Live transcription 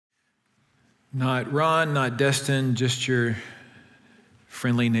Not Ron, not Destin, just your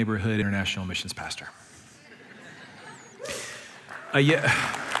friendly neighborhood international missions pastor. Yeah.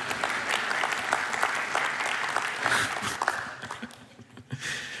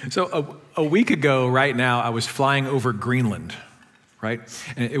 So a week ago, right now, I was flying over Greenland, right?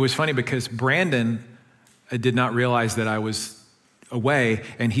 And it was funny because Brandon did not realize that I was away,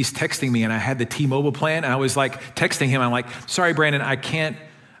 and he's texting me, and I had the T-Mobile plan, and I was like texting him. I'm like, sorry, Brandon, I can't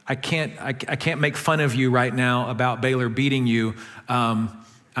make fun of you right now about Baylor beating you. I'm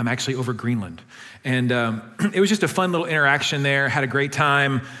actually over Greenland. And it was just a fun little interaction there. Had a great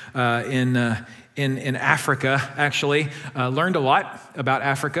time in Africa, actually. Learned a lot about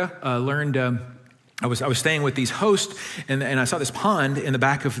Africa. I was staying with these hosts, and I saw this pond in the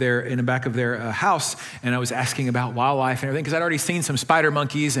back of their house, and I was asking about wildlife and everything because I'd already seen some spider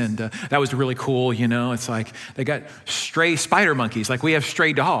monkeys, and that was really cool. You know, it's like they got stray spider monkeys, like we have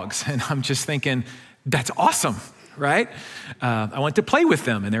stray dogs, and I'm just thinking that's awesome, right? I went to play with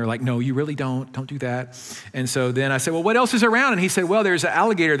them, and they were like, "No, you really don't do that." And so then I said, "Well, what else is around?" And he said, "Well, there's an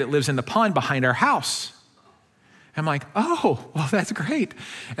alligator that lives in the pond behind our house." I'm like, "Oh, well, that's great."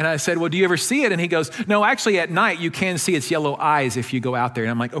 And I said, "Well, do you ever see it?" And he goes, "No, actually at night you can see its yellow eyes if you go out there."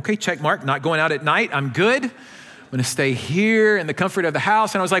 And I'm like, "Okay, check mark, not going out at night. I'm good. I'm gonna stay here in the comfort of the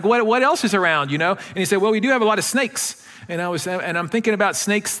house." And I was like, what else is around, you know? And he said, "Well, we do have a lot of snakes." And I'm thinking about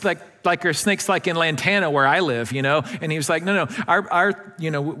snakes like snakes like in Lantana where I live, you know? And he was like, no, our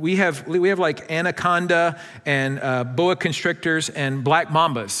we have like anaconda and boa constrictors and black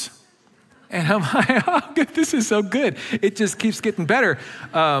mambas. And I'm like, oh, good, this is so good. It just keeps getting better.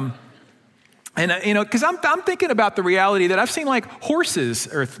 Because I'm thinking about the reality that I've seen like horses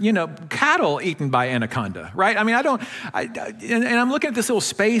or, cattle eaten by anaconda, right? I mean, and I'm looking at this little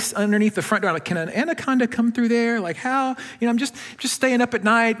space underneath the front door. I'm like, can an anaconda come through there? Like how? I'm just staying up at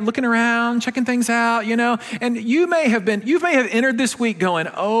night, looking around, checking things out, And you may have entered this week going,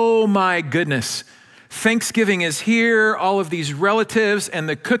 oh my goodness, Thanksgiving is here, all of these relatives and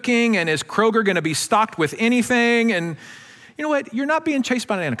the cooking, and is Kroger going to be stocked with anything? And you know what? You're not being chased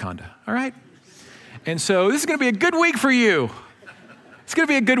by an anaconda, all right? And so this is going to be a good week for you. It's going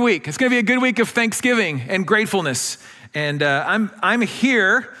to be a good week. It's going to be a good week of Thanksgiving and gratefulness. And I'm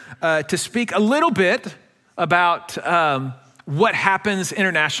here to speak a little bit about what happens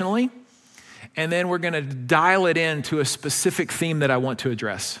internationally, and then we're going to dial it into a specific theme that I want to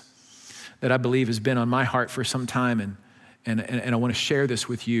address, that I believe has been on my heart for some time, and I want to share this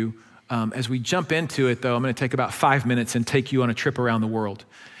with you. As we jump into it, though, I'm going to take about 5 minutes and take you on a trip around the world.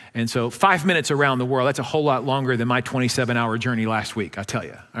 And so 5 minutes around the world, that's a whole lot longer than my 27-hour journey last week, I tell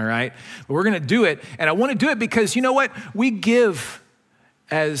you, all right? But we're going to do it, and I want to do it because you know what? We give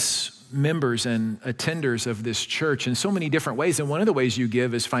as members and attenders of this church in so many different ways, and one of the ways you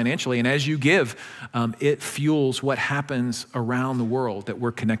give is financially, and as you give, it fuels what happens around the world that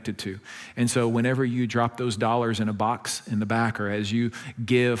we're connected to. And so whenever you drop those dollars in a box in the back, or as you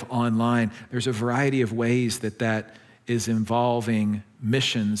give online, there's a variety of ways that is involving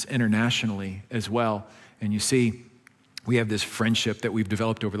missions internationally as well. And you see, we have this friendship that we've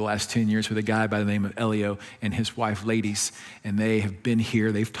developed over the last 10 years with a guy by the name of Elio and his wife, Ladies. And they have been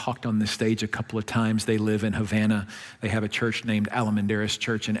here. They've talked on this stage a couple of times. They live in Havana. They have a church named Alamanderas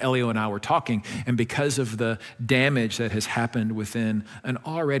Church. And Elio and I were talking. And because of the damage that has happened within an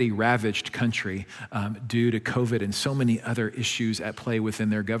already ravaged country due to COVID and so many other issues at play within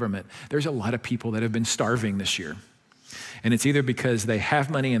their government, there's a lot of people that have been starving this year. And it's either because they have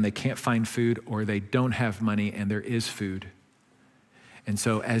money and they can't find food, or they don't have money and there is food. And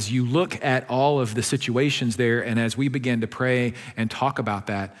so as you look at all of the situations there, and as we begin to pray and talk about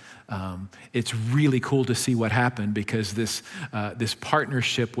that, it's really cool to see what happened, because this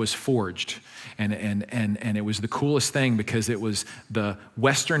partnership was forged. And it was the coolest thing, because it was the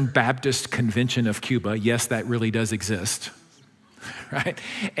Western Baptist Convention of Cuba. Yes, that really does exist. Right?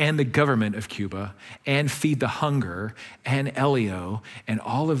 And the government of Cuba, and Feed the Hunger, and Elio, and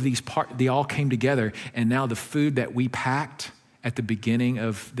all of these they all came together. And now the food that we packed at the beginning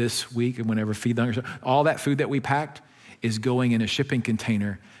of this week, and whenever Feed the Hunger, all that food that we packed is going in a shipping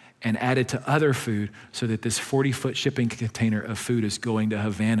container and added to other food, so that this 40-foot shipping container of food is going to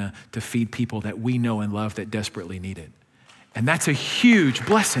Havana to feed people that we know and love that desperately need it. And that's a huge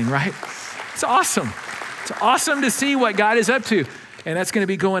blessing, right? It's awesome. It's awesome to see what God is up to. And that's going to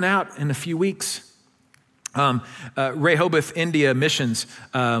be going out in a few weeks. Rehoboth India Missions,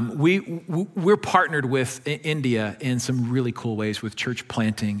 we're partnered with India in some really cool ways with church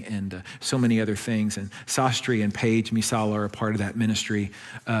planting and so many other things. And Sastri and Paige Misal are a part of that ministry.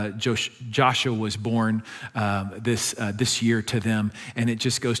 Joshua was born this year to them, and it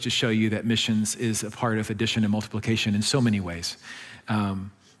just goes to show you that missions is a part of addition and multiplication in so many ways.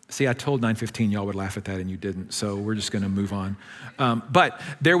 See, I told 9:15 y'all would laugh at that and you didn't, so we're just gonna move on. But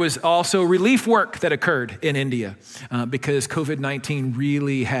there was also relief work that occurred in India because COVID-19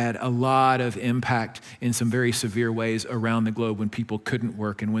 really had a lot of impact in some very severe ways around the globe when people couldn't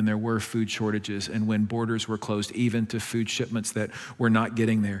work and when there were food shortages and when borders were closed even to food shipments that were not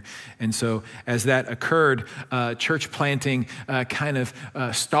getting there. And so as that occurred, church planting kind of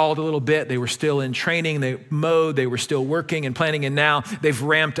stalled a little bit. They were still in training, they were still working and planting, and now they've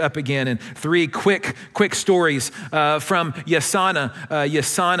ramped up again. And three quick stories from Yasana.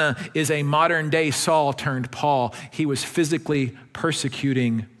 Yasana is a modern day Saul turned Paul. He was physically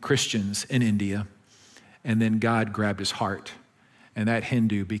persecuting Christians in India. And then God grabbed his heart, and that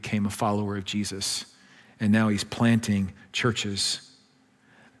Hindu became a follower of Jesus. And now he's planting churches.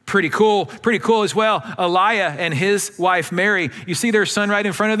 Pretty cool as well. Eliah and his wife, Mary, you see their son right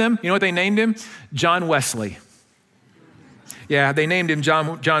in front of them? You know what they named him? John Wesley. Yeah, they named him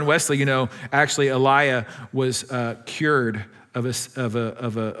John Wesley. You know, actually, Eliah was cured he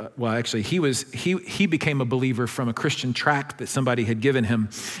became a believer from a Christian tract that somebody had given him,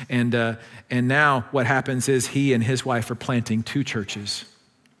 and now what happens is he and his wife are planting 2 churches.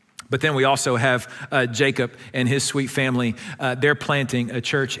 But then we also have Jacob and his sweet family. They're planting a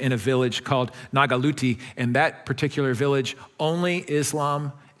church in a village called Nagaluti, and that particular village, only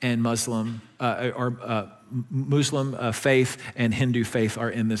Islam and Muslim faith and Hindu faith are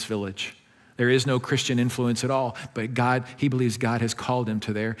in this village. There is no Christian influence at all, but he believes God has called him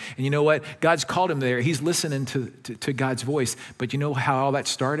to there. And you know what? God's called him there. He's listening to God's voice. But you know how all that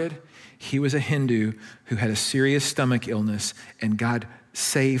started? He was a Hindu who had a serious stomach illness, and God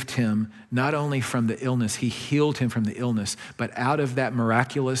saved him not only from the illness, he healed him from the illness, but out of that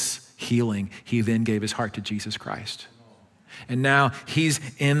miraculous healing, he then gave his heart to Jesus Christ. And now he's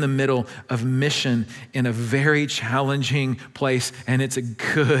in the middle of mission in a very challenging place. And it's a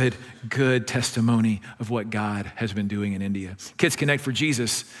good testimony of what God has been doing in India. Kids Connect for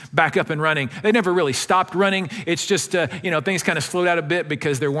Jesus, back up and running. They never really stopped running. It's just, things kind of slowed out a bit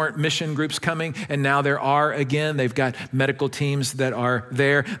because there weren't mission groups coming. And now there are again. They've got medical teams that are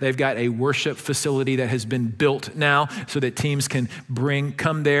there. They've got a worship facility that has been built now so that teams can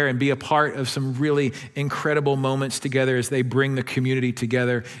come there and be a part of some really incredible moments together as they bring the community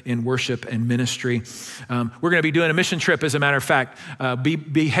together in worship and ministry. We're going to be doing a mission trip, as a matter of fact,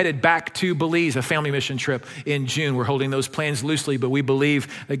 be headed back to Belize, a family mission trip in June. We're holding those plans loosely, but we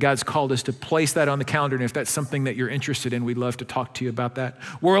believe that God's called us to place that on the calendar. And if that's something that you're interested in, we'd love to talk to you about that.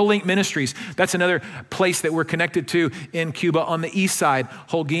 World Link Ministries, that's another place that we're connected to in Cuba on the east side.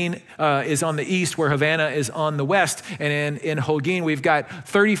 Holguin is on the east, where Havana is on the west. And in Holguin, we've got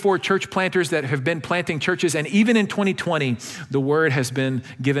 34 church planters that have been planting churches. And even in 2020, the word has been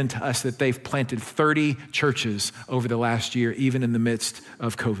given to us that they've planted 30 churches over the last year, even in the midst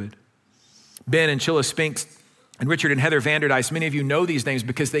of COVID. Ben and Chilla Spinks and Richard and Heather Vanderdyce, many of you know these names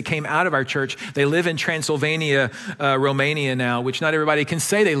because they came out of our church. They live in Transylvania, Romania now, which not everybody can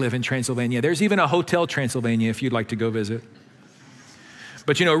say they live in Transylvania. There's even a Hotel Transylvania if you'd like to go visit.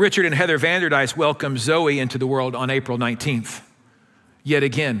 But Richard and Heather Vanderdyce welcomed Zoe into the world on April 19th. Yet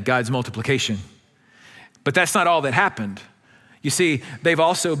again, God's multiplication. But that's not all that happened. You see, they've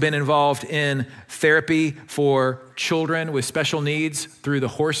also been involved in therapy for children with special needs through the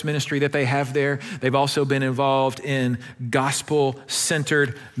horse ministry that they have there. They've also been involved in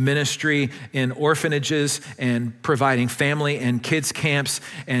gospel-centered ministry in orphanages and providing family and kids camps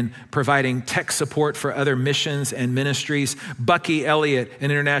and providing tech support for other missions and ministries. Bucky Elliott, an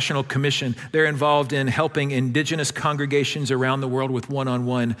international commission, they're involved in helping indigenous congregations around the world with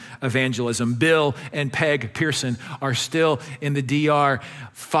one-on-one evangelism. Bill and Peg Pearson are still in the DR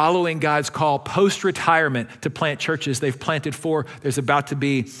following God's call post-retirement to plant churches. They've planted 4. There's about to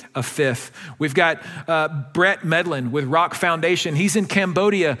be a 5th. We've got Brett Medlin with Rock Foundation. He's in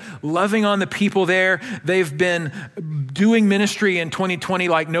Cambodia, loving on the people there. They've been doing ministry in 2020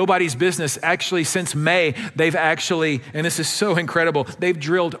 like nobody's business. Actually, since May, they've actually, and this is so incredible, they've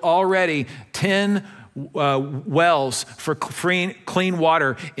drilled already 10 wells for clean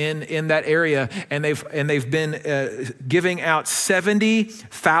water in that area, and they've been giving out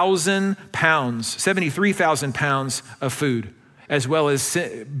 73,000 pounds of food, as well as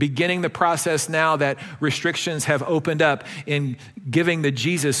beginning the process now that restrictions have opened up in giving the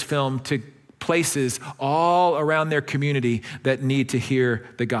Jesus film to places all around their community that need to hear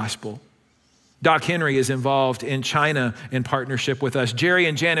the gospel. Doc Henry is involved in China in partnership with us. Jerry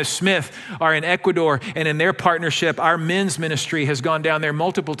and Janice Smith are in Ecuador, and in their partnership, our men's ministry has gone down there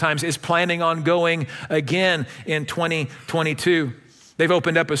multiple times, is planning on going again in 2022. They've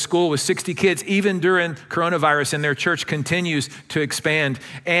opened up a school with 60 kids even during coronavirus, and their church continues to expand.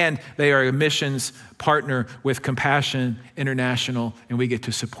 And they are a missions partner with Compassion International, and we get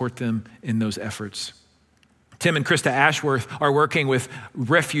to support them in those efforts. Tim and Krista Ashworth are working with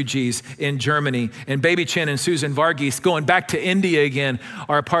refugees in Germany. And Baby Chen and Susan Varghese, going back to India again,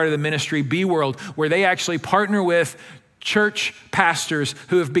 are a part of the ministry Be World, where they actually partner with church pastors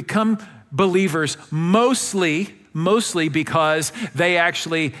who have become believers mostly because they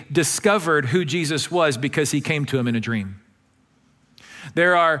actually discovered who Jesus was because he came to them in a dream.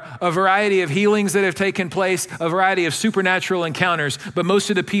 There are a variety of healings that have taken place, a variety of supernatural encounters, but most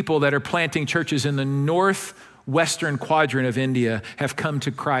of the people that are planting churches in the northwestern quadrant of India have come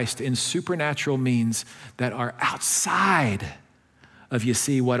to Christ in supernatural means that are outside of, you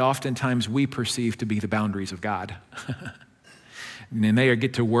see, what oftentimes we perceive to be the boundaries of God. And they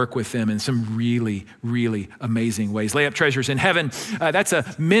get to work with them in some really, really amazing ways. Lay Up Treasures in Heaven, that's a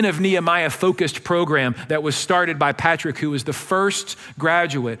Men of Nehemiah focused program that was started by Patrick, who was the first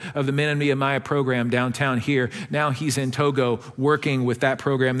graduate of the Men of Nehemiah program downtown here. Now he's in Togo working with that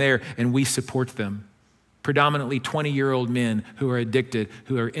program there, and we support them. Predominantly 20-year-old men who are addicted,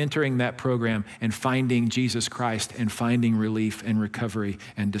 who are entering that program and finding Jesus Christ and finding relief and recovery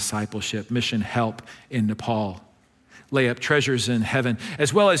and discipleship. Mission Help in Nepal. Lay Up Treasures in Heaven,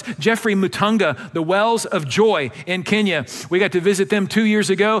 as well as Jeffrey Mutunga, the Wells of Joy in Kenya. We got to visit them 2 years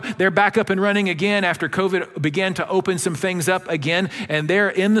ago. They're back up and running again after COVID began to open some things up again. And they're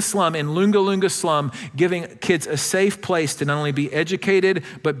in the slum, in Lunga Lunga slum, giving kids a safe place to not only be educated,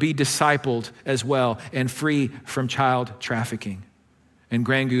 but be discipled as well and free from child trafficking. And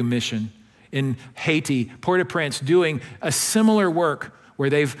Grangu Mission in Haiti, Port-au-Prince, doing a similar work where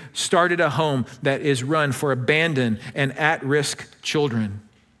they've started a home that is run for abandoned and at-risk children.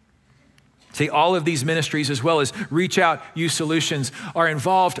 See, all of these ministries, as well as Reach Out Youth Solutions, are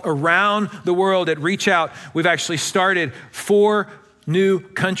involved around the world. At Reach Out, we've actually started 4 new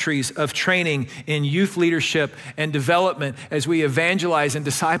countries of training in youth leadership and development as we evangelize and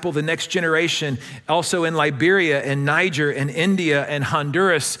disciple the next generation, also in Liberia and Niger and India and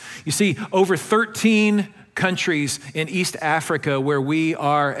Honduras. You see, over 13 countries in East Africa where we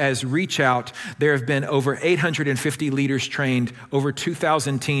are as Reach Out, there have been over 850 leaders trained, over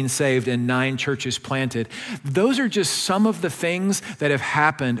 2,000 teens saved, and 9 churches planted. Those are just some of the things that have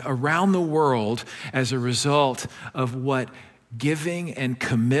happened around the world as a result of what giving and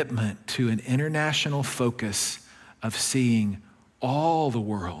commitment to an international focus of seeing all the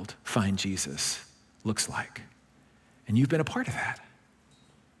world find Jesus looks like. And you've been a part of that.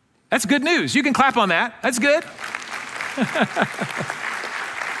 That's good news. You can clap on that. That's good.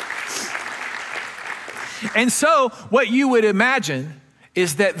 And so what you would imagine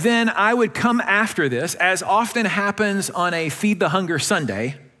is that then I would come after this, as often happens on a Feed the Hunger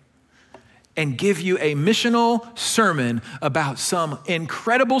Sunday, and give you a missional sermon about some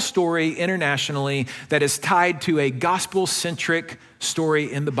incredible story internationally that is tied to a gospel-centric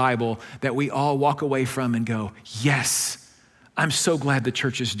story in the Bible that we all walk away from and go, yes, I'm so glad the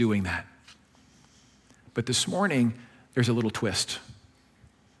church is doing that. But this morning, there's a little twist.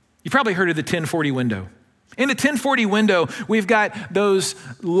 You've probably heard of the 1040 window. In the 1040 window, we've got those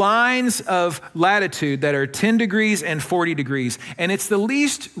lines of latitude that are 10 degrees and 40 degrees, and it's the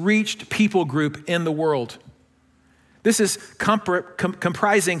least reached people group in the world. This is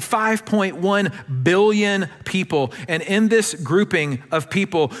comprising 5.1 billion people. And in this grouping of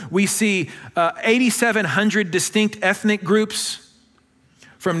people, we see 8,700 distinct ethnic groups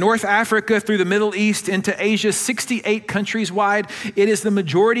from North Africa through the Middle East into Asia, 68 countries wide. It is the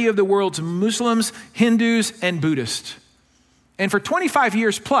majority of the world's Muslims, Hindus, and Buddhists. And for 25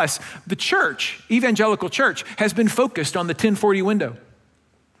 years plus, the church, evangelical church, has been focused on the 1040 window.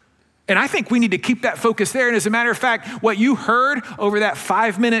 And I think we need to keep that focus there. And as a matter of fact, what you heard over that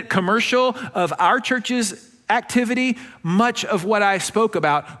 5-minute commercial of our church's activity, much of what I spoke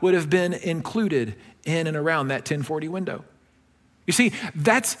about would have been included in and around that 1040 window. You see,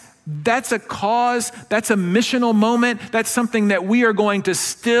 that's a cause, that's a missional moment, that's something that we are going to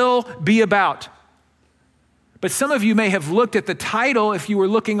still be about. But some of you may have looked at the title if you were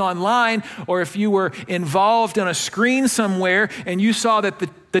looking online or if you were involved on a screen somewhere and you saw that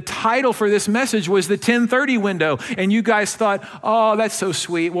the title for this message was the 1030 window. And you guys thought, oh, that's so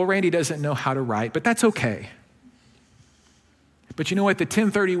sweet. Well, Randy doesn't know how to write, but that's okay. But you know what? The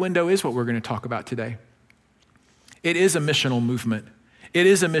 1030 window is what we're going to talk about today. It is a missional movement. It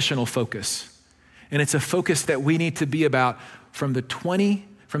is a missional focus. And it's a focus that we need to be about from the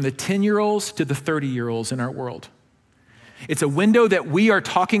 10-year-olds to the 30-year-olds in our world. It's a window that we are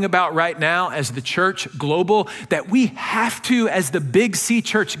talking about right now as the church global that we have to, as the Big C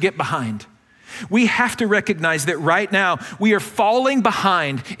church, get behind. We have to recognize that right now we are falling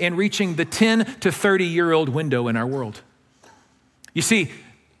behind in reaching the 10 to 30-year-old window in our world. You see,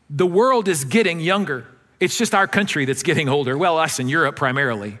 the world is getting younger. It's just our country that's getting older. Well, us in Europe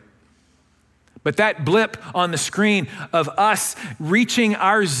primarily. But that blip on the screen of us reaching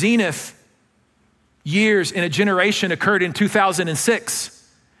our zenith years in a generation occurred in 2006.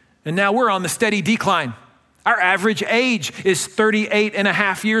 And now we're on the steady decline. Our average age is 38 and a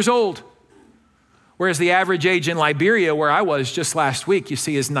half years old. Whereas the average age in Liberia, where I was just last week, you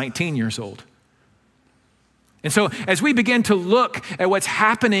see, is 19 years old. And so as we begin to look at what's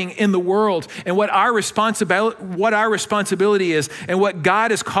happening in the world and what our responsibility is and what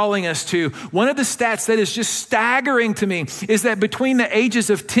God is calling us to, one of the stats that is just staggering to me is that between the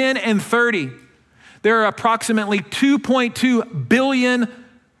ages of 10 and 30, there are approximately 2.2 billion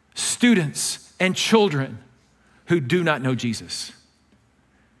students and children who do not know Jesus.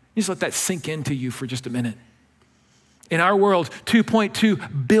 Just let that sink into you for just a minute. In our world,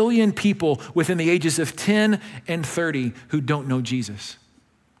 2.2 billion people within the ages of 10 and 30 who don't know Jesus.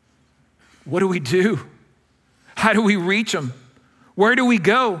 What do we do? How do we reach them? Where do we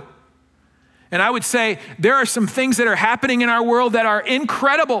go? And I would say there are some things that are happening in our world that are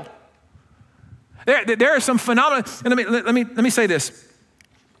incredible. There are some phenomena. And let me say this.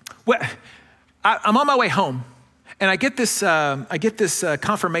 I'm on my way home, and I get this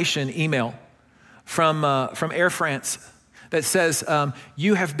confirmation email from Air France that says,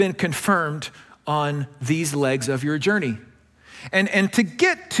 you have been confirmed on these legs of your journey. And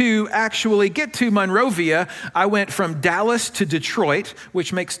to actually get to Monrovia, I went from Dallas to Detroit,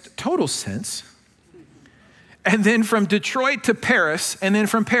 which makes total sense. And then from Detroit to Paris, and then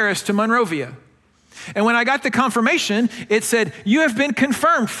from Paris to Monrovia. And when I got the confirmation, it said, you have been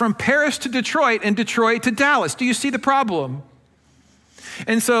confirmed from Paris to Detroit and Detroit to Dallas. Do you see the problem?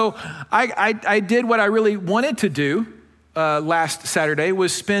 And so I did what I really wanted to do last Saturday,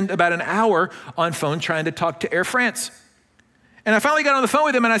 was spend about an hour on phone trying to talk to Air France. And I finally got on the phone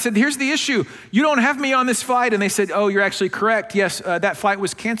with them and I said, here's the issue. You don't have me on this flight. And they said, oh, you're actually correct. Yes, that flight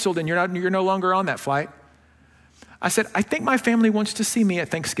was canceled and you're no longer on that flight. I said, I think my family wants to see me at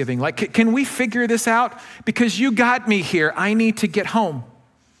Thanksgiving. Like, can we figure this out? Because you got me here. I need to get home.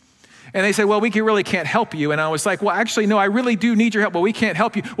 And they said, well, we really can't help you. And I was like, well, actually, no, I really do need your help. Well, we can't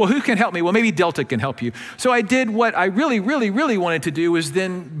help you. Well, who can help me? Well, maybe Delta can help you. So I did what I really, really, really wanted to do, was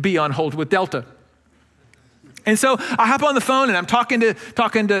then be on hold with Delta. And so I hop on the phone and I'm talking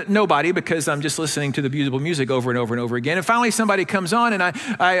to nobody because I'm just listening to the beautiful music over and over and over again. And finally somebody comes on and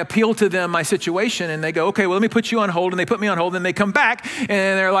I appeal to them my situation and they go, okay, well, let me put you on hold. And they put me on hold and they come back and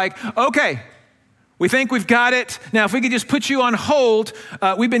they're like, okay, we think we've got it. Now, if we could just put you on hold,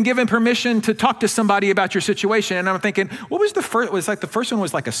 we've been given permission to talk to somebody about your situation. And I'm thinking, what was the first? It was like the first one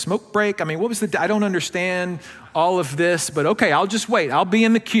was like a smoke break. I mean, what was I don't understand all of this, but okay, I'll just wait. I'll be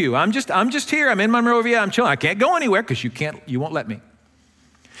in the queue. I'm just here. I'm in Monrovia. I'm chilling. I can't go anywhere because you won't let me.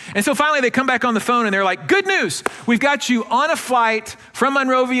 And so finally they come back on the phone and they're like, good news. We've got you on a flight from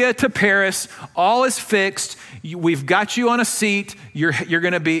Monrovia to Paris. All is fixed. We've got you on a seat. You're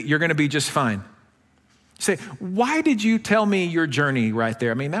going to be just fine. Say, why did you tell me your journey right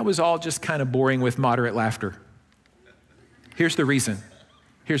there? I mean, that was all just kind of boring with moderate laughter. Here's the reason.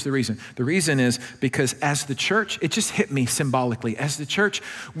 The reason is because as the church, it just hit me symbolically. As the church,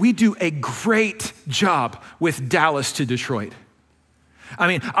 we do a great job with Dallas to Detroit. I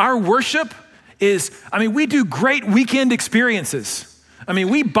mean, our worship we do great weekend experiences. I mean,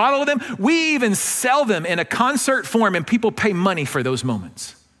 we bottle them. We even sell them in a concert form and people pay money for those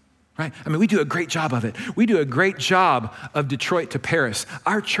moments. Right? I mean, we do a great job of it. We do a great job of Detroit to Paris.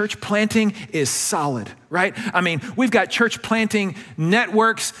 Our church planting is solid, right? I mean, we've got church planting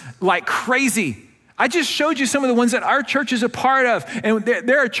networks like crazy. I just showed you some of the ones that our church is a part of. And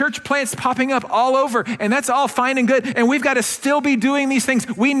there are church plants popping up all over. And that's all fine and good. And we've got to still be doing these things.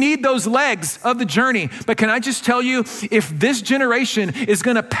 We need those legs of the journey. But can I just tell you, if this generation is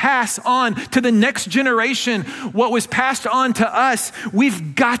going to pass on to the next generation what was passed on to us,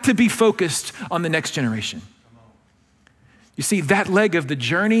 we've got to be focused on the next generation. You see, that leg of the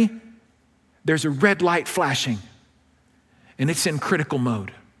journey, there's a red light flashing. And it's in critical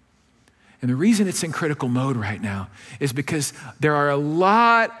mode. And the reason it's in critical mode right now is because there are a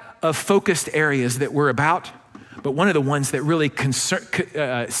lot of focused areas that we're about, But one of the ones that really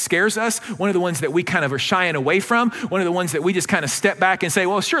scares us, one of the ones that we kind of are shying away from, one of the ones that we just kind of step back and say,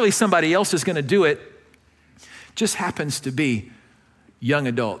 well, surely somebody else is going to do it, just happens to be young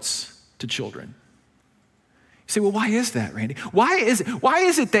adults to children. You say, well, why is that, Randy? Why is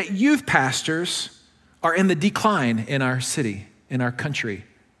it that youth pastors are in the decline in our city, in our country,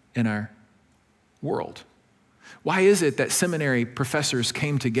 in our world? Why is it that seminary professors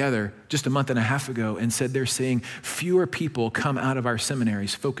came together just a month and a half ago and said they're seeing fewer people come out of our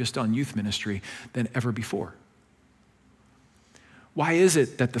seminaries focused on youth ministry than ever before? Why is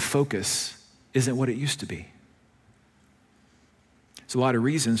it that the focus isn't what it used to be? There's a lot of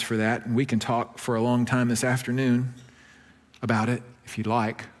reasons for that, and we can talk for a long time this afternoon about it if you'd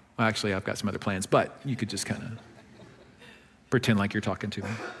like. Well, actually, I've got some other plans, but you could just kind of pretend like you're talking to me.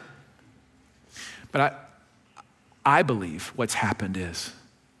 But I believe what's happened is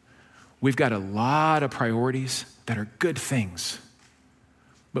we've got a lot of priorities that are good things,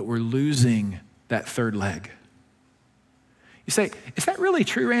 but we're losing that third leg. You say, is that really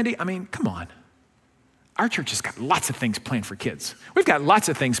true, Randy? I mean, come on. Our church has got lots of things planned for kids. We've got lots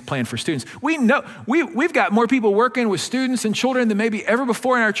of things planned for students. We know we've got more people working with students and children than maybe ever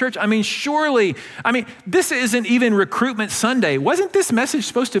before in our church. I mean, surely, this isn't even Recruitment Sunday. Wasn't this message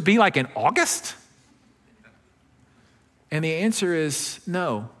supposed to be like in August? And the answer is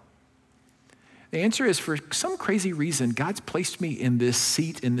no. The answer is, for some crazy reason, God's placed me in this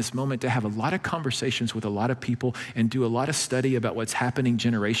seat in this moment to have a lot of conversations with a lot of people and do a lot of study about what's happening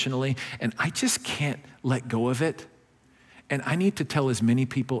generationally, and I just can't let go of it. And I need to tell as many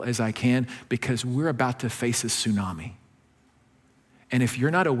people as I can, because we're about to face a tsunami. And if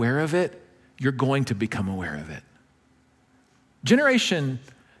you're not aware of it, you're going to become aware of it. Generation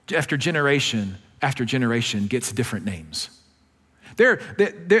after generation after generation gets different names. There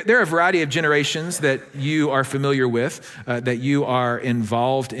are a variety of generations that you are familiar with, that you are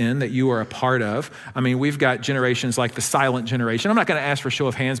involved in, that you are a part of. I mean, we've got generations like the silent generation. I'm not going to ask for show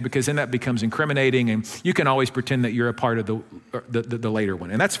of hands because then that becomes incriminating, and you can always pretend that you're a part of the later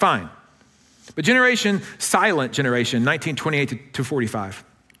one, and that's fine. But silent generation, 1928 to 45.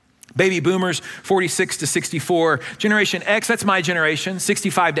 Baby boomers, 46 to 64. Generation X, that's my generation,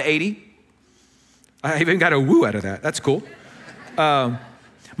 65 to 80. I even got a woo out of that. That's cool.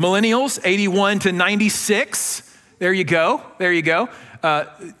 Millennials, 81 to 96. There you go.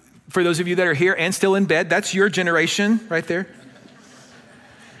 For those of you that are here and still in bed, that's your generation right there.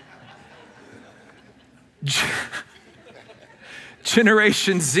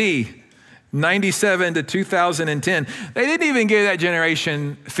 Generation Z, 97 to 2010. They didn't even give that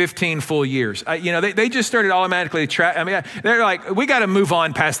generation 15 full years. They just started automatically they're like, we got to move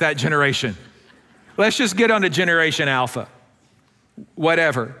on past that generation. Let's just get on to Generation Alpha.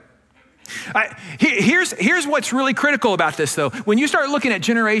 Whatever. Here's what's really critical about this, though. When you start looking at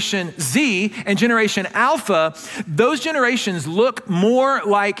Generation Z and Generation Alpha, those generations look more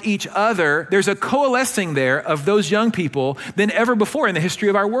like each other. There's a coalescing there of those young people than ever before in the history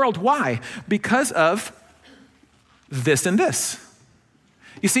of our world. Why? Because of this and this.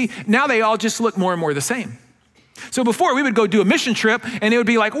 You see, now they all just look more and more the same. So before, we would go do a mission trip, and it would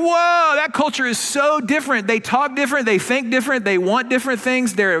be like, whoa, that culture is so different. They talk different, they think different, they want different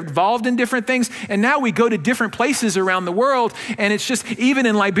things, they're involved in different things. And now we go to different places around the world, and it's just, even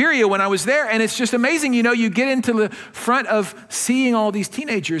in Liberia when I was there, and it's just amazing. You get into the front of seeing all these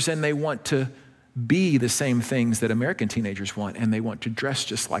teenagers, and they want to be the same things that American teenagers want, and they want to dress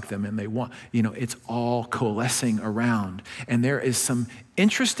just like them, and they want, it's all coalescing around. And there is some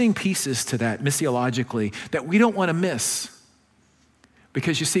interesting pieces to that missiologically that we don't want to miss.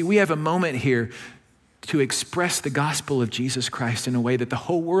 Because you see, we have a moment here to express the gospel of Jesus Christ in a way that the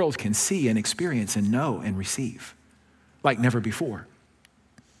whole world can see and experience and know and receive like never before.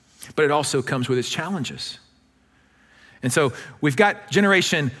 But it also comes with its challenges. And so we've got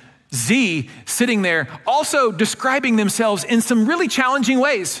Generation Z sitting there also describing themselves in some really challenging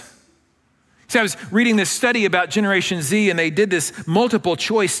ways. See, I was reading this study about Generation Z, and they did this multiple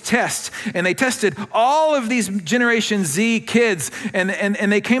choice test, and they tested all of these Generation Z kids, and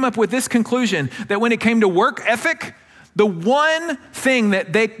they came up with this conclusion, that when it came to work ethic, the one thing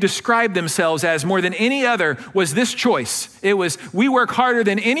that they described themselves as more than any other was this choice. It was, we work harder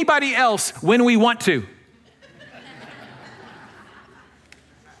than anybody else when we want to.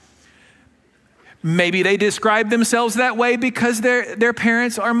 Maybe they describe themselves that way because their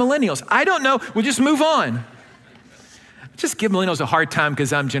parents are millennials. I don't know. We'll just move on. Just give millennials a hard time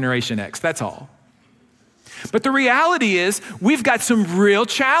because I'm Generation X. That's all. But the reality is we've got some real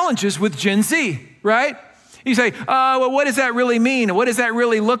challenges with Gen Z, right? You say, well, what does that really mean? What does that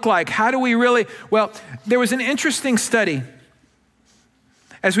really look like? How do we really? Well, there was an interesting study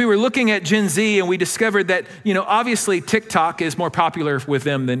as we were looking at Gen Z, and we discovered that, obviously TikTok is more popular with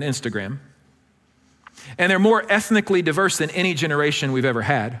them than Instagram. And they're more ethnically diverse than any generation we've ever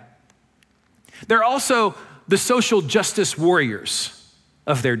had. They're also the social justice warriors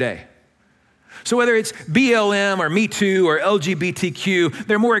of their day. So whether it's BLM or Me Too or LGBTQ,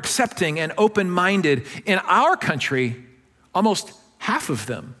 they're more accepting and open-minded. In our country, almost half of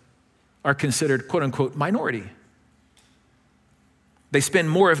them are considered quote unquote minority. They spend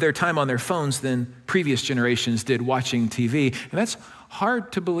more of their time on their phones than previous generations did watching TV. And that's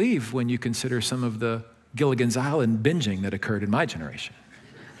hard to believe when you consider some of the Gilligan's Island binging that occurred in my generation.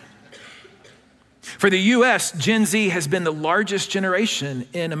 For the US, Gen Z has been the largest generation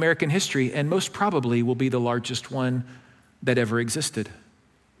in American history and most probably will be the largest one that ever existed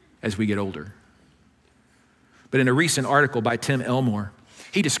as we get older. But in a recent article by Tim Elmore,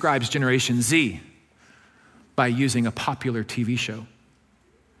 he describes Generation Z by using a popular TV show.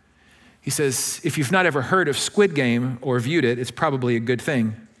 He says, if you've not ever heard of Squid Game or viewed it, it's probably a good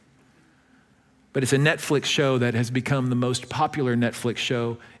thing. But it's a Netflix show that has become the most popular Netflix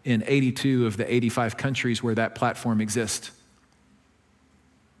show in 82 of the 85 countries where that platform exists.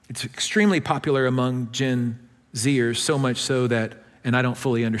 It's extremely popular among Gen Zers, so much so that, and I don't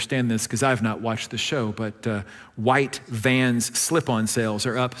fully understand this because I've not watched the show, but white Vans slip-on sales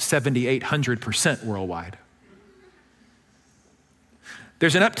are up 7,800% worldwide.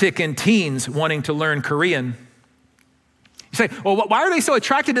 There's an uptick in teens wanting to learn Korean. You say, well, why are they so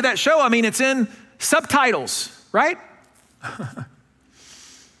attracted to that show? I mean, it's in subtitles, right?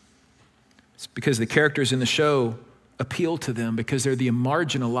 It's because the characters in the show appeal to them because they're the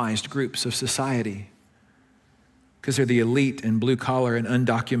marginalized groups of society, because they're the elite and blue collar and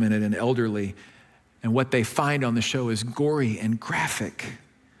undocumented and elderly. And what they find on the show is gory and graphic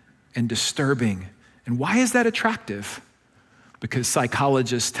and disturbing. And why is that attractive? Because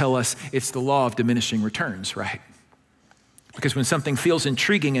psychologists tell us it's the law of diminishing returns, right? Because when something feels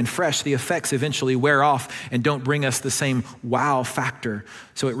intriguing and fresh, the effects eventually wear off and don't bring us the same wow factor.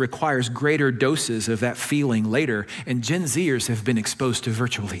 So it requires greater doses of that feeling later. And Gen Zers have been exposed to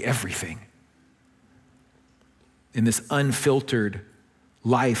virtually everything in this unfiltered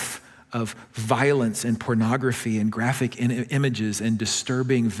life of violence and pornography and graphic images and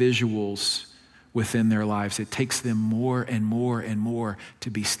disturbing visuals within their lives. It takes them more and more and more to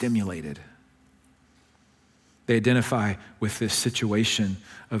be stimulated. They identify with this situation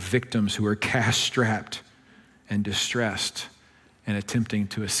of victims who are cash-strapped and distressed and attempting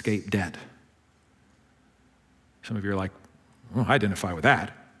to escape debt. Some of you are like, oh, I identify with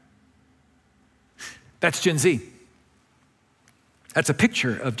that. That's Gen Z. That's a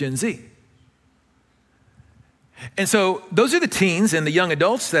picture of Gen Z. And so those are the teens and the young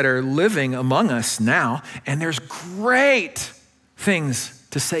adults that are living among us now, and there's great things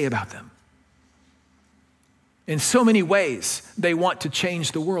to say about them. In so many ways, they want to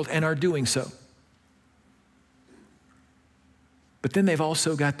change the world and are doing so. But then they've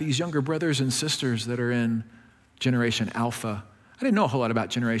also got these younger brothers and sisters that are in Generation Alpha. I didn't know a whole lot about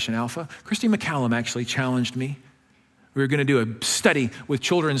Generation Alpha. Christy McCallum actually challenged me. We were going to do a study with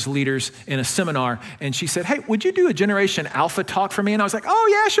children's leaders in a seminar, and she said, hey, would you do a Generation Alpha talk for me? And I was like, oh,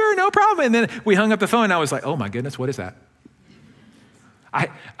 yeah, sure, no problem. And then we hung up the phone, and I was like, oh, my goodness, what is that? I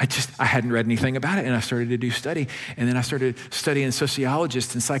hadn't read anything about it, and I started to do study, and then I started studying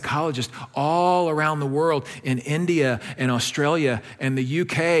sociologists and psychologists all around the world, in India and Australia and the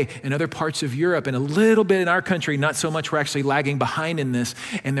UK and other parts of Europe and a little bit in our country, not so much, we're actually lagging behind in this,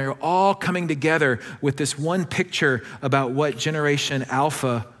 and they're all coming together with this one picture about what Generation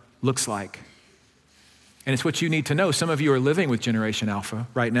Alpha looks like. And it's what you need to know. Some of you are living with Generation Alpha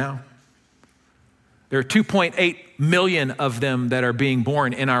right now. There are 2.8 million of them that are being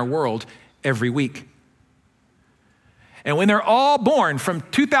born in our world every week. And when they're all born from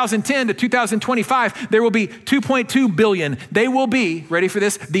 2010 to 2025, there will be 2.2 billion. They will be, ready for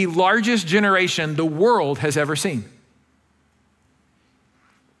this, the largest generation the world has ever seen.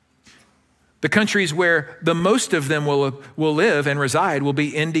 The countries where the most of them will live and reside will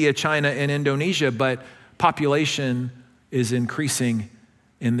be India, China, and Indonesia, but population is increasing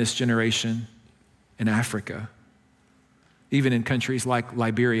in this generation. In Africa, even in countries like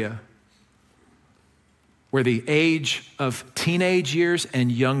Liberia, where the age of teenage years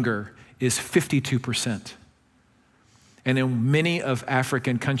and younger is 52%. And in many of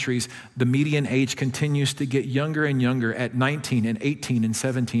African countries, the median age continues to get younger and younger at 19 and 18 and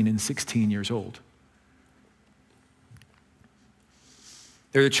 17 and 16 years old.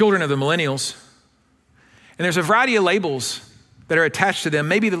 They're the children of the millennials. And there's a variety of labels that are attached to them.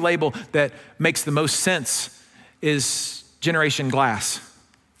 Maybe the label that makes the most sense is Generation Glass.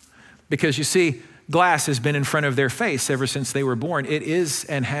 Because you see, glass has been in front of their face ever since they were born. It is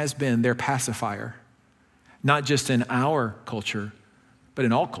and has been their pacifier, not just in our culture, but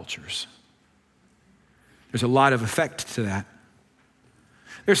in all cultures. There's a lot of effect to that.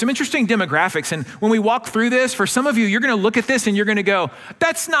 There's some interesting demographics, and when we walk through this, for some of you, you're gonna look at this and you're gonna go,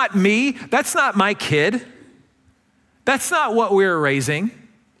 that's not me, that's not my kid, that's not what we're raising.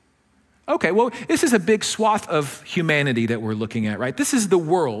 Okay, well, this is a big swath of humanity that we're looking at, right? This is the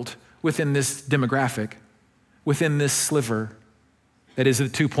world within this demographic, within this sliver that is the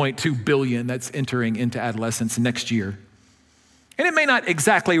 2.2 billion that's entering into adolescence next year. And it may not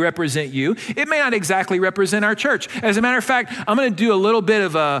exactly represent you. It may not exactly represent our church. As a matter of fact, I'm going to do a little bit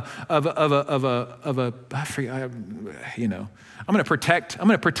I'm going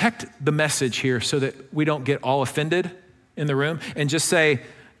to protect the message here so that we don't get all offended in the room and just say,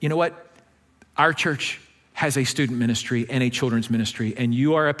 you know what? Our church has a student ministry and a children's ministry, and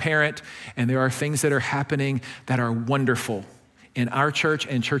you are a parent, and there are things that are happening that are wonderful in our church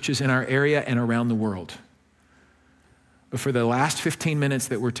and churches in our area and around the world. But for the last 15 minutes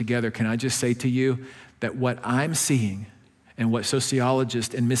that we're together, can I just say to you that what I'm seeing and what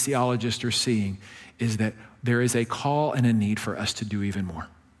sociologists and missiologists are seeing is that there is a call and a need for us to do even more.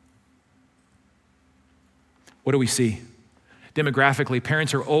 What do we see? Demographically,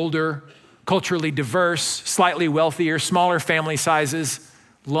 parents are older, culturally diverse, slightly wealthier, smaller family sizes,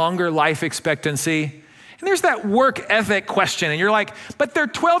 longer life expectancy. And there's that work ethic question. And you're like, but they're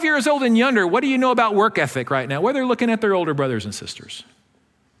 12 years old and younger. What do you know about work ethic right now? Well, they're looking at their older brothers and sisters.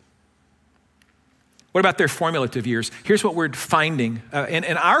 What about their formative years? Here's what we're finding in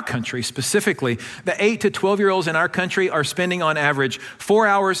our country specifically. The 8 to 12-year-olds in our country are spending on average 4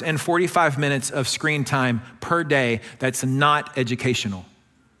 hours and 45 minutes of screen time per day that's not educational.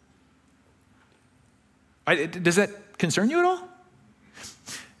 Does that concern you at all?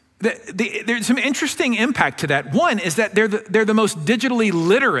 There's some interesting impact to that. One is that they're the most digitally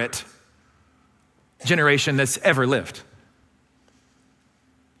literate generation that's ever lived.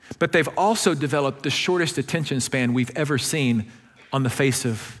 But they've also developed the shortest attention span we've ever seen on the face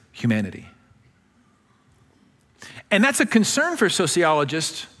of humanity. And that's a concern for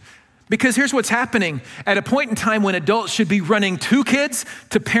sociologists, because here's what's happening. At a point in time when adults should be running to kids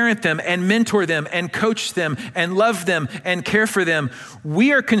to parent them and mentor them and coach them and love them and care for them,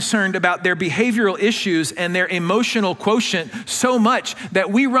 we are concerned about their behavioral issues and their emotional quotient so much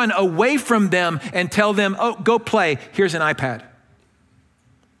that we run away from them and tell them, oh, go play, here's an iPad.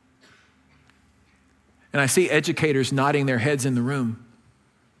 And I see educators nodding their heads in the room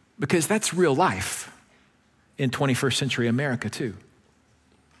because that's real life in 21st century America too.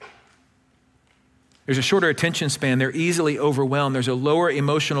 There's a shorter attention span. They're easily overwhelmed. There's a lower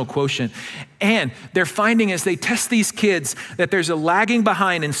emotional quotient. And they're finding as they test these kids that there's a lagging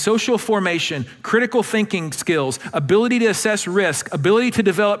behind in social formation, critical thinking skills, ability to assess risk, ability to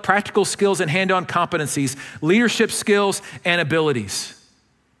develop practical skills and hand-on competencies, leadership skills, and abilities.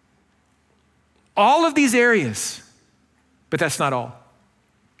 All of these areas, but that's not all.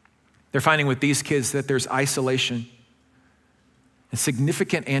 They're finding with these kids that there's isolation and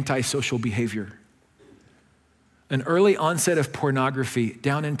significant antisocial behavior. An early onset of pornography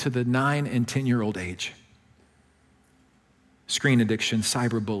down into the 9 and 10-year-old age. Screen addiction,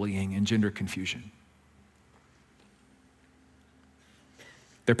 cyberbullying, and gender confusion.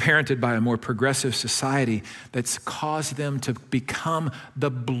 They're parented by a more progressive society that's caused them to become the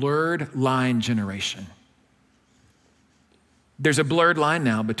blurred line generation. There's a blurred line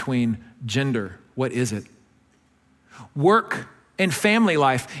now between gender. What is it? Work and family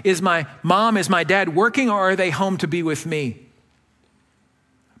life. Is my mom, is my dad working, or are they home to be with me?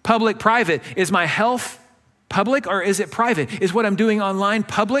 Public, private. Is my health public or is it private? Is what I'm doing online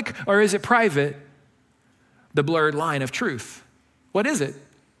public or is it private? The blurred line of truth. What is it?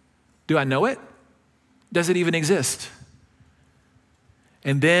 Do I know it? Does it even exist?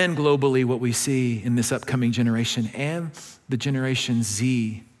 And then globally, what we see in this upcoming generation and the Generation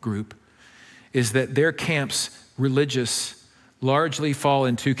Z group is that their camps, religious, largely fall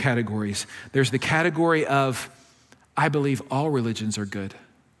in two categories. There's the category of, I believe all religions are good.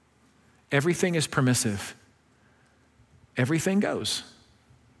 Everything is permissive. Everything goes.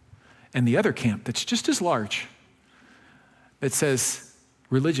 And the other camp that's just as large that says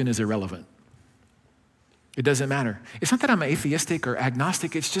religion is irrelevant. It doesn't matter. It's not that I'm atheistic or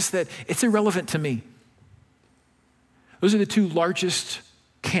agnostic. It's just that it's irrelevant to me. Those are the two largest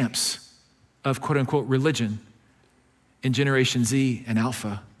camps of quote unquote religion in Generation Z and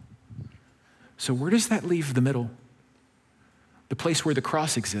Alpha. So where does that leave the middle? The place where the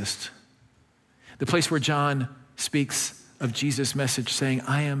cross exists. The place where John speaks of Jesus' message saying,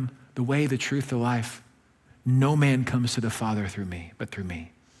 I am the way, the truth, the life. No man comes to the Father through me, but through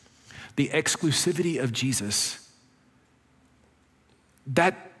me. The exclusivity of Jesus,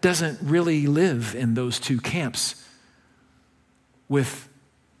 that doesn't really live in those two camps with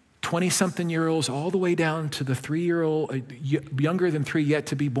 20-something-year-olds all the way down to the 3-year-old, younger than 3 yet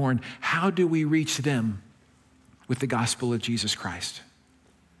to be born. How do we reach them with the gospel of Jesus Christ?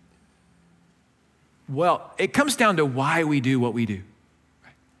 Well, it comes down to why we do what we do.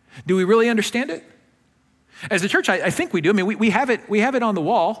 Do we really understand it? As a church, I think we do. I mean, we have it on the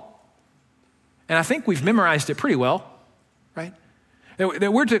wall, and I think we've memorized it pretty well, right?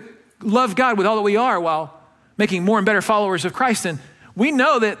 That we're to love God with all that we are while making more and better followers of Christ. And we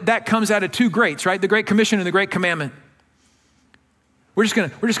know that comes out of 2 greats, right? The Great Commission and the Great Commandment. We're just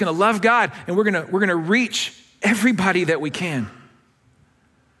gonna love God, and we're gonna reach everybody that we can.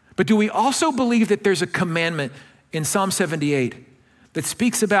 But do we also believe that there's a commandment in Psalm 78 that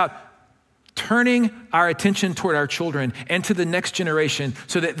speaks about turning our attention toward our children and to the next generation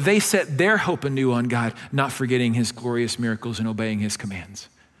so that they set their hope anew on God, not forgetting his glorious miracles and obeying his commands?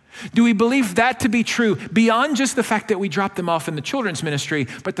 Do we believe that to be true beyond just the fact that we drop them off in the children's ministry,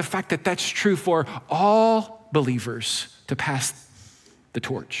 but the fact that that's true for all believers to pass the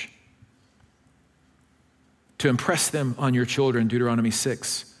torch? To impress them on your children, Deuteronomy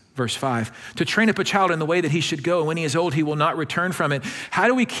 6, verse 5. To train up a child in the way that he should go, and when he is old, he will not return from it. How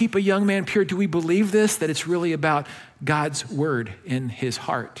do we keep a young man pure? Do we believe this, that it's really about God's word in his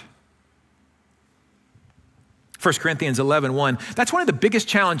heart? 1 Corinthians 11:1. That's one of the biggest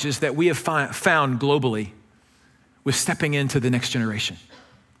challenges that we have found globally with stepping into the next generation.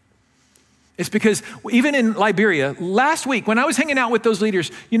 It's because even in Liberia, last week when I was hanging out with those leaders,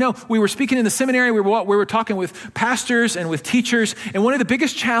 we were speaking in the seminary, we were talking with pastors and with teachers, and one of the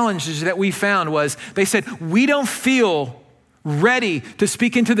biggest challenges that we found was they said, we don't feel ready to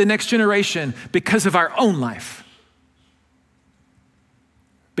speak into the next generation because of our own life.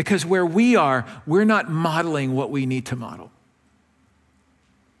 Because where we are, we're not modeling what we need to model.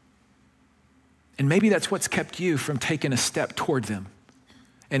 And maybe that's what's kept you from taking a step toward them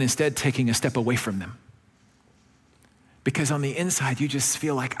and instead taking a step away from them. Because on the inside, you just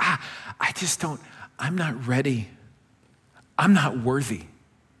feel like, I'm not ready. I'm not worthy.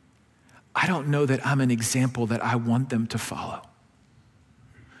 I don't know that I'm an example that I want them to follow.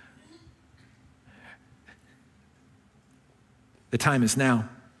 The time is now.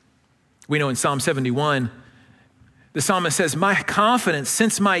 We know in Psalm 71, the psalmist says, my confidence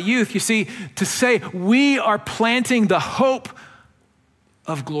since my youth, you see, to say we are planting the hope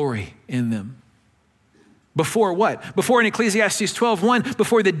of glory in them. Before what? Before in Ecclesiastes 12:1,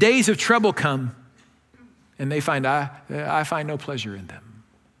 before the days of trouble come, and they find, I find no pleasure in them.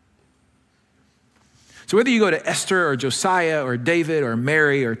 So whether you go to Esther or Josiah or David or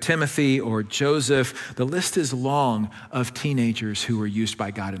Mary or Timothy or Joseph, the list is long of teenagers who were used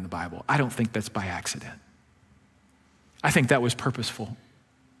by God in the Bible. I don't think that's by accident. I think that was purposeful.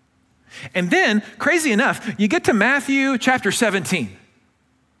 And then, crazy enough, you get to Matthew chapter 17.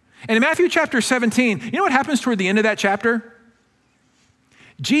 And in Matthew chapter 17, you know what happens toward the end of that chapter?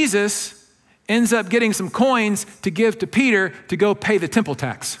 Jesus ends up getting some coins to give to Peter to go pay the temple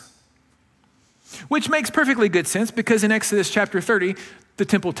tax. Which makes perfectly good sense because in Exodus chapter 30, the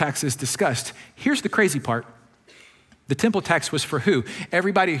temple tax is discussed. Here's the crazy part. The temple tax was for who?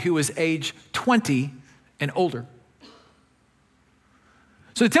 Everybody who was age 20 and older.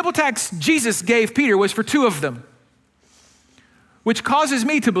 So the temple tax Jesus gave Peter was for 2 of them, which causes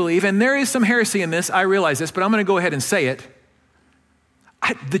me to believe, and there is some heresy in this, I realize this, but I'm going to go ahead and say it.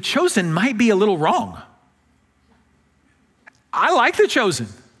 The chosen might be a little wrong. I like the chosen.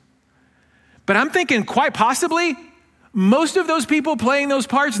 But I'm thinking quite possibly most of those people playing those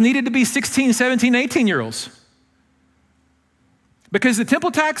parts needed to be 16, 17, 18-year-olds. Because the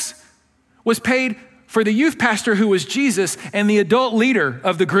temple tax was paid for the youth pastor who was Jesus and the adult leader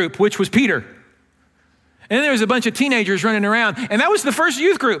of the group, which was Peter. And then there was a bunch of teenagers running around, and that was the first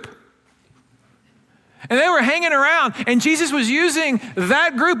youth group. And they were hanging around, and Jesus was using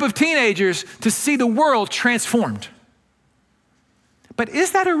that group of teenagers to see the world transformed. But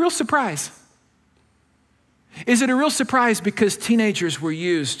is that a real surprise? Is it a real surprise because teenagers were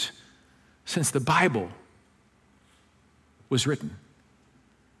used since the Bible was written?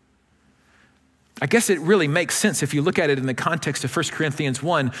 I guess it really makes sense if you look at it in the context of 1 Corinthians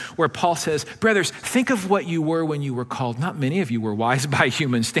 1, where Paul says, brothers, think of what you were when you were called. Not many of you were wise by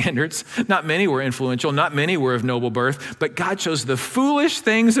human standards. Not many were influential. Not many were of noble birth. But God chose the foolish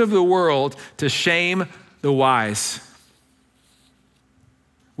things of the world to shame the wise.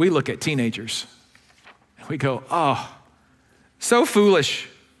 We look at teenagers and we go, oh, so foolish,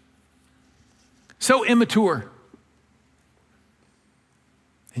 so immature.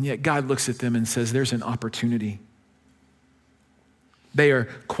 And yet God looks at them and says, there's an opportunity. They are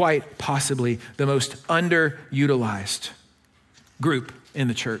quite possibly the most underutilized group in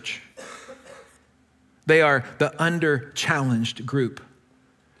the church. They are the under-challenged group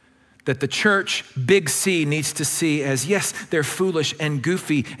that the church, big C, needs to see as, yes, they're foolish and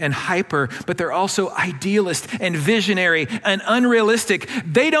goofy and hyper, but they're also idealist and visionary and unrealistic.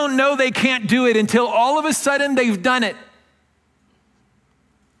 They don't know they can't do it until all of a sudden they've done it.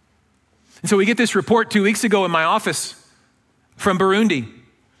 And so we get this report 2 weeks ago in my office from Burundi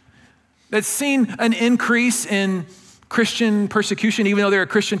that's seen an increase in Christian persecution. Even though they're a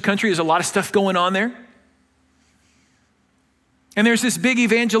Christian country, there's a lot of stuff going on there. And there's this big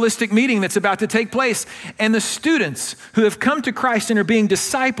evangelistic meeting that's about to take place. And the students who have come to Christ and are being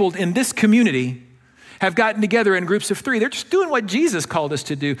discipled in this community have gotten together in groups of 3. They're just doing what Jesus called us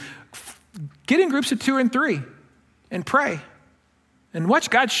to do. Get in groups of 2 and 3 and pray and watch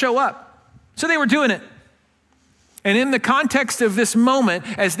God show up. So they were doing it. And in the context of this moment,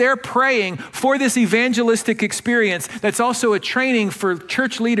 as they're praying for this evangelistic experience, that's also a training for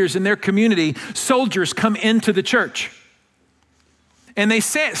church leaders in their community, soldiers come into the church. And they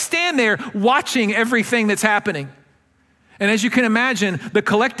stand there watching everything that's happening. And as you can imagine, the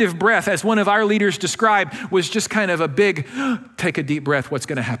collective breath, as one of our leaders described, was just kind of a big, take a deep breath, what's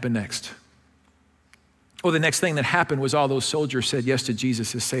going to happen next? Well, the next thing that happened was all those soldiers said yes to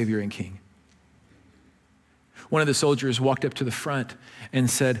Jesus as Savior and King. One of the soldiers walked up to the front and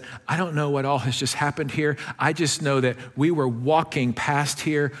said, I don't know what all has just happened here. I just know that we were walking past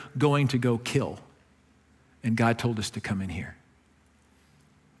here going to go kill. And God told us to come in here.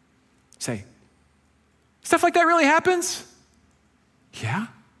 Say, stuff like that really happens? Yeah.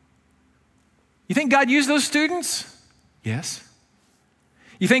 You think God used those students? Yes.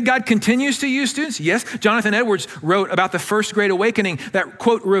 You think God continues to use students? Yes. Jonathan Edwards wrote about the First Great Awakening that,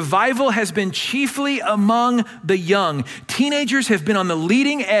 quote, revival has been chiefly among the young. Teenagers have been on the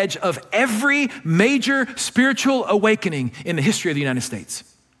leading edge of every major spiritual awakening in the history of the United States.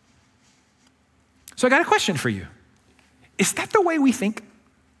 So I got a question for you. Is that the way we think?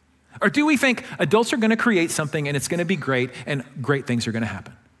 Or do we think adults are going to create something and it's going to be great and great things are going to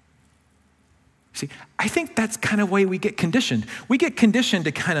happen? See, I think that's kind of the way we get conditioned. We get conditioned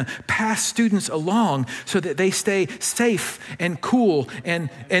to kind of pass students along so that they stay safe and cool. And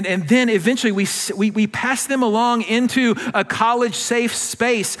then eventually we pass them along into a college safe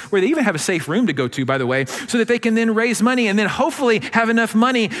space where they even have a safe room to go to, by the way, so that they can then raise money and then hopefully have enough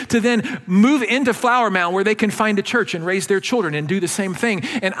money to then move into Flower Mound where they can find a church and raise their children and do the same thing.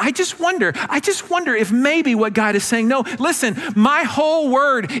 And I just wonder if maybe what God is saying, no, listen, my whole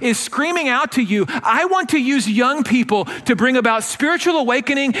word is screaming out to you. I want to use young people to bring about spiritual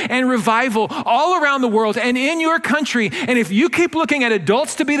awakening and revival all around the world and in your country. And if you keep looking at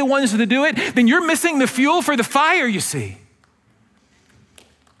adults to be the ones to do it, then you're missing the fuel for the fire, you see.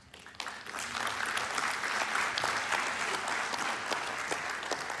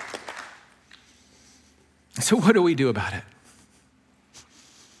 So what do we do about it?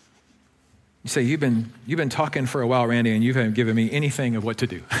 You say, you've been talking for a while, Randy, and you haven't given me anything of what to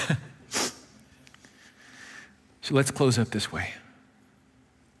do. So let's close up this way.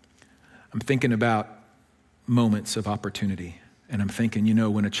 I'm thinking about moments of opportunity, and I'm thinking,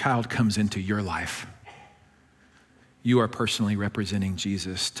 when a child comes into your life, you are personally representing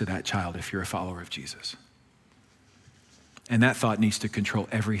Jesus to that child if you're a follower of Jesus. And that thought needs to control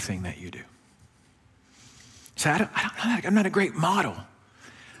everything that you do. So I'm not a great model.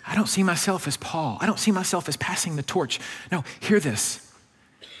 I don't see myself as Paul. I don't see myself as passing the torch. No, hear this.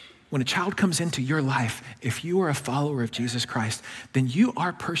 When a child comes into your life, if you are a follower of Jesus Christ, then you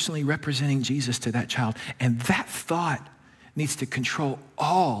are personally representing Jesus to that child. And that thought needs to control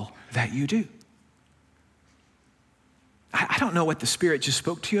all that you do. I don't know what the Spirit just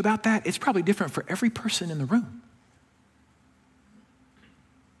spoke to you about that. It's probably different for every person in the room.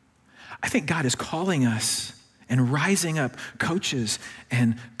 I think God is calling us and rising up coaches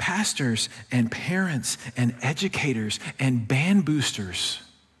and pastors and parents and educators and band boosters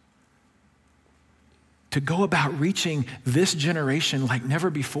to go about reaching this generation like never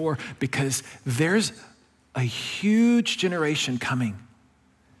before, because there's a huge generation coming.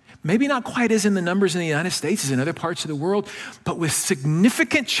 Maybe not quite as in the numbers in the United States as in other parts of the world, but with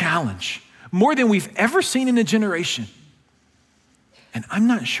significant challenge, more than we've ever seen in a generation. And I'm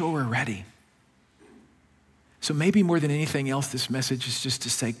not sure we're ready. So maybe more than anything else, this message is just to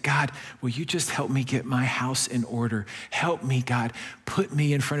say, God, will you just help me get my house in order? Help me, God, put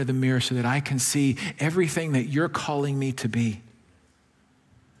me in front of the mirror so that I can see everything that you're calling me to be,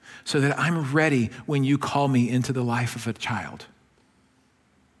 so that I'm ready when you call me into the life of a child,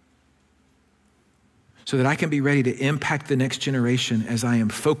 so that I can be ready to impact the next generation as I am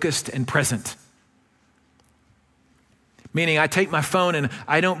focused and present. Meaning I take my phone and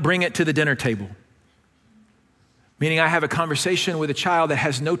I don't bring it to the dinner table. Meaning I have a conversation with a child that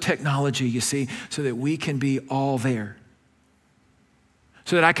has no technology, you see, so that we can be all there.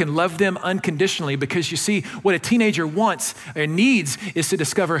 So that I can love them unconditionally, because you see, what a teenager wants or needs is to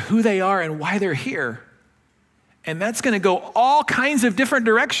discover who they are and why they're here. And that's going to go all kinds of different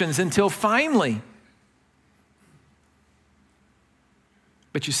directions until finally.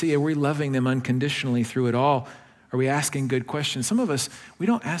 But you see, are we loving them unconditionally through it all? Are we asking good questions? Some of us, we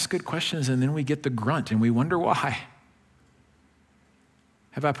don't ask good questions and then we get the grunt and we wonder why.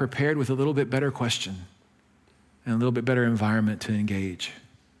 Have I prepared with a little bit better question and a little bit better environment to engage?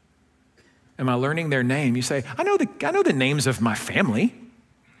 Am I learning their name? You say, I know the names of my family.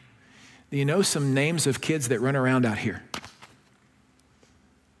 Do you know some names of kids that run around out here?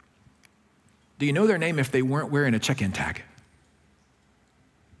 Do you know their name if they weren't wearing a check-in tag?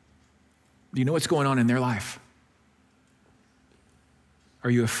 Do you know what's going on in their life? Are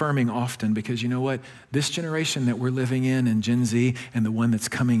you affirming often? Because you know what? This generation that we're living in, and Gen Z and the one that's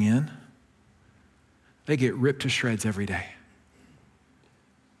coming in, they get ripped to shreds every day.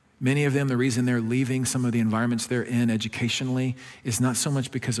 Many of them, the reason they're leaving some of the environments they're in educationally is not so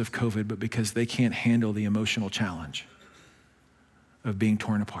much because of COVID, but because they can't handle the emotional challenge of being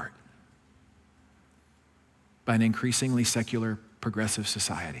torn apart by an increasingly secular, progressive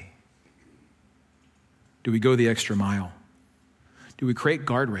society. Do we go the extra mile? Do we create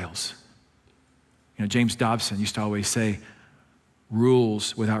guardrails? You know, James Dobson used to always say,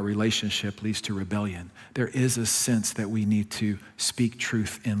 rules without relationship leads to rebellion. There is a sense that we need to speak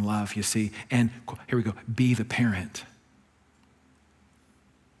truth in love, you see. And here we go, be the parent.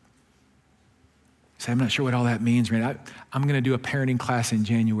 Say, I'm not sure what all that means, man. I'm going to do a parenting class in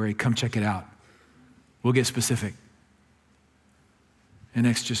January. Come check it out. We'll get specific. And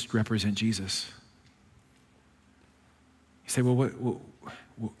next, just represent Jesus. You say, well,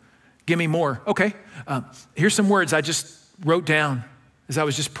 give me more. Okay, here's some words I just wrote down as I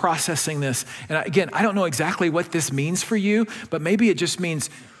was just processing this. And again, I don't know exactly what this means for you, but maybe it just means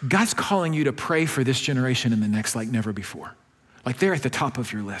God's calling you to pray for this generation and the next like never before. Like they're at the top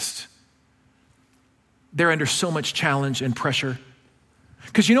of your list. They're under so much challenge and pressure.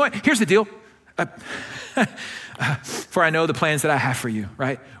 Because you know what? Here's the deal. For I know the plans that I have for you,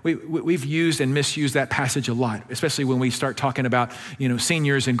 right? We've used and misused that passage a lot, especially when we start talking about,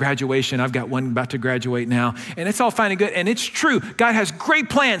 seniors and graduation. I've got one about to graduate now, and it's all fine and good, and it's true. God has great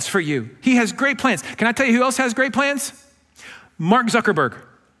plans for you. He has great plans. Can I tell you who else has great plans? Mark Zuckerberg.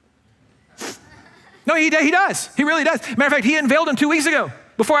 No, he does. He really does. Matter of fact, he unveiled them 2 weeks ago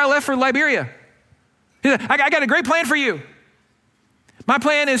before I left for Liberia. He said, I got a great plan for you. My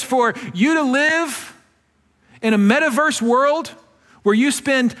plan is for you to live in a metaverse world where you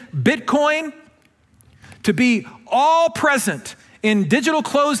spend Bitcoin to be all present in digital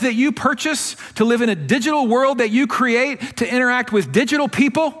clothes that you purchase, to live in a digital world that you create, to interact with digital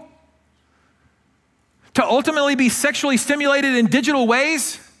people, to ultimately be sexually stimulated in digital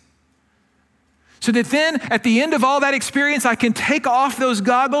ways, so that then at the end of all that experience, I can take off those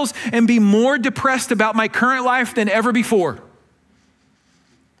goggles and be more depressed about my current life than ever before.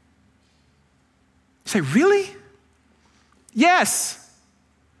 Say, really? Yes.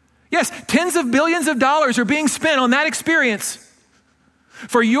 Yes, tens of billions of dollars are being spent on that experience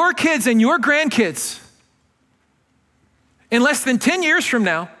for your kids and your grandkids. In less than 10 years from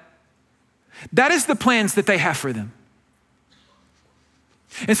now, that is the plans that they have for them.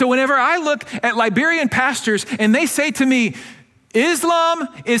 And so whenever I look at Liberian pastors and they say to me, Islam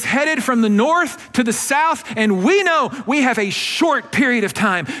is headed from the north to the south, and we know we have a short period of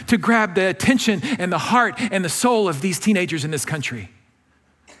time to grab the attention and the heart and the soul of these teenagers in this country.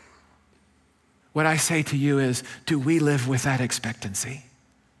 What I say to you is, do we live with that expectancy,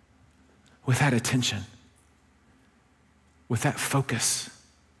 with that attention, with that focus,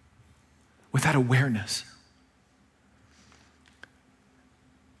 with that awareness?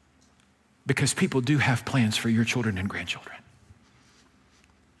 Because people do have plans for your children and grandchildren.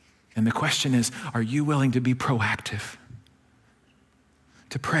 And the question is, are you willing to be proactive?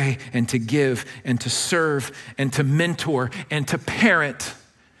 to pray and to give and to serve and to mentor and to parent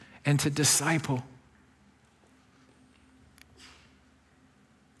and to disciple.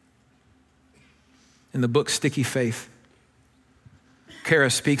 In the book Sticky Faith, Kara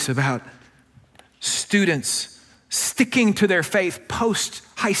speaks about students sticking to their faith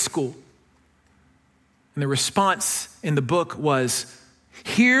post-high school. And the response in the book was,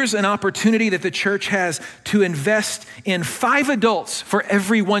 here's an opportunity that the church has to invest in 5 adults for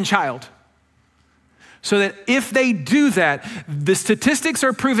every 1 child. So that if they do that, the statistics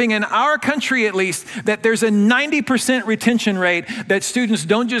are proving in our country at least that there's a 90% retention rate, that students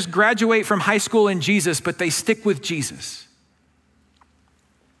don't just graduate from high school in Jesus, but they stick with Jesus.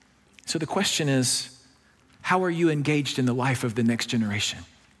 So the question is, how are you engaged in the life of the next generation?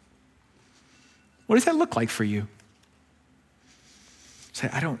 What does that look like for you? Say,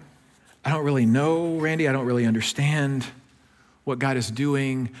 I don't really know, Randy. I don't really understand what God is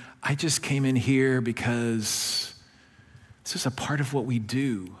doing. I just came in here because this is a part of what we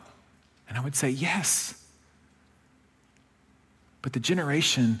do. And I would say, yes. But the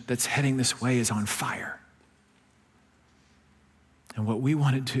generation that's heading this way is on fire. And what we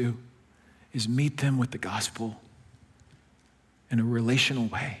want to do is meet them with the gospel in a relational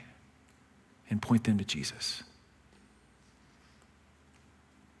way and point them to Jesus.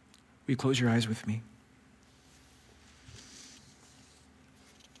 Will you close your eyes with me?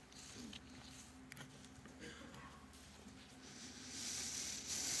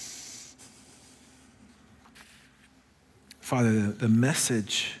 Father, the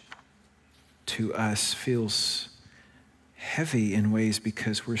message to us feels heavy in ways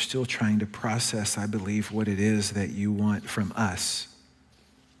because we're still trying to process, I believe, what it is that you want from us.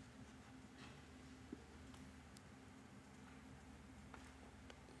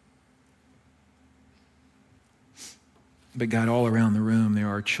 But God, all around the room, there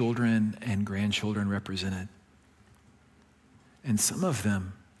are children and grandchildren represented. And some of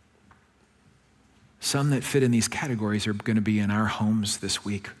them, some that fit in these categories, are going to be in our homes this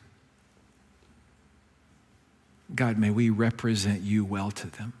week. God, may we represent you well to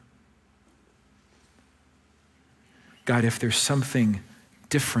them. God, if there's something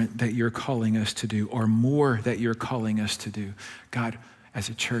different that you're calling us to do, or more that you're calling us to do, God, as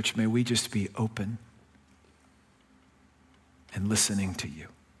a church, may we just be open and listening to you.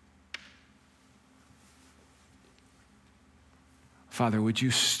 Father, would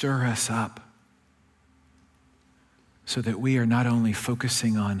you stir us up so that we are not only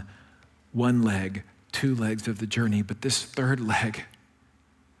focusing on 1 leg, 2 legs of the journey, but this 3rd leg.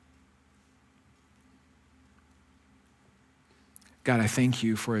 God, I thank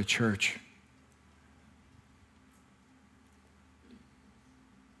you for a church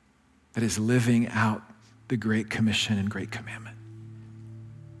that is living out the Great Commission and Great Commandment.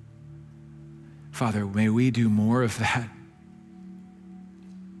 Father, may we do more of that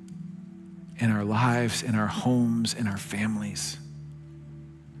in our lives, in our homes, in our families,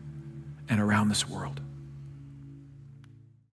 and around this world.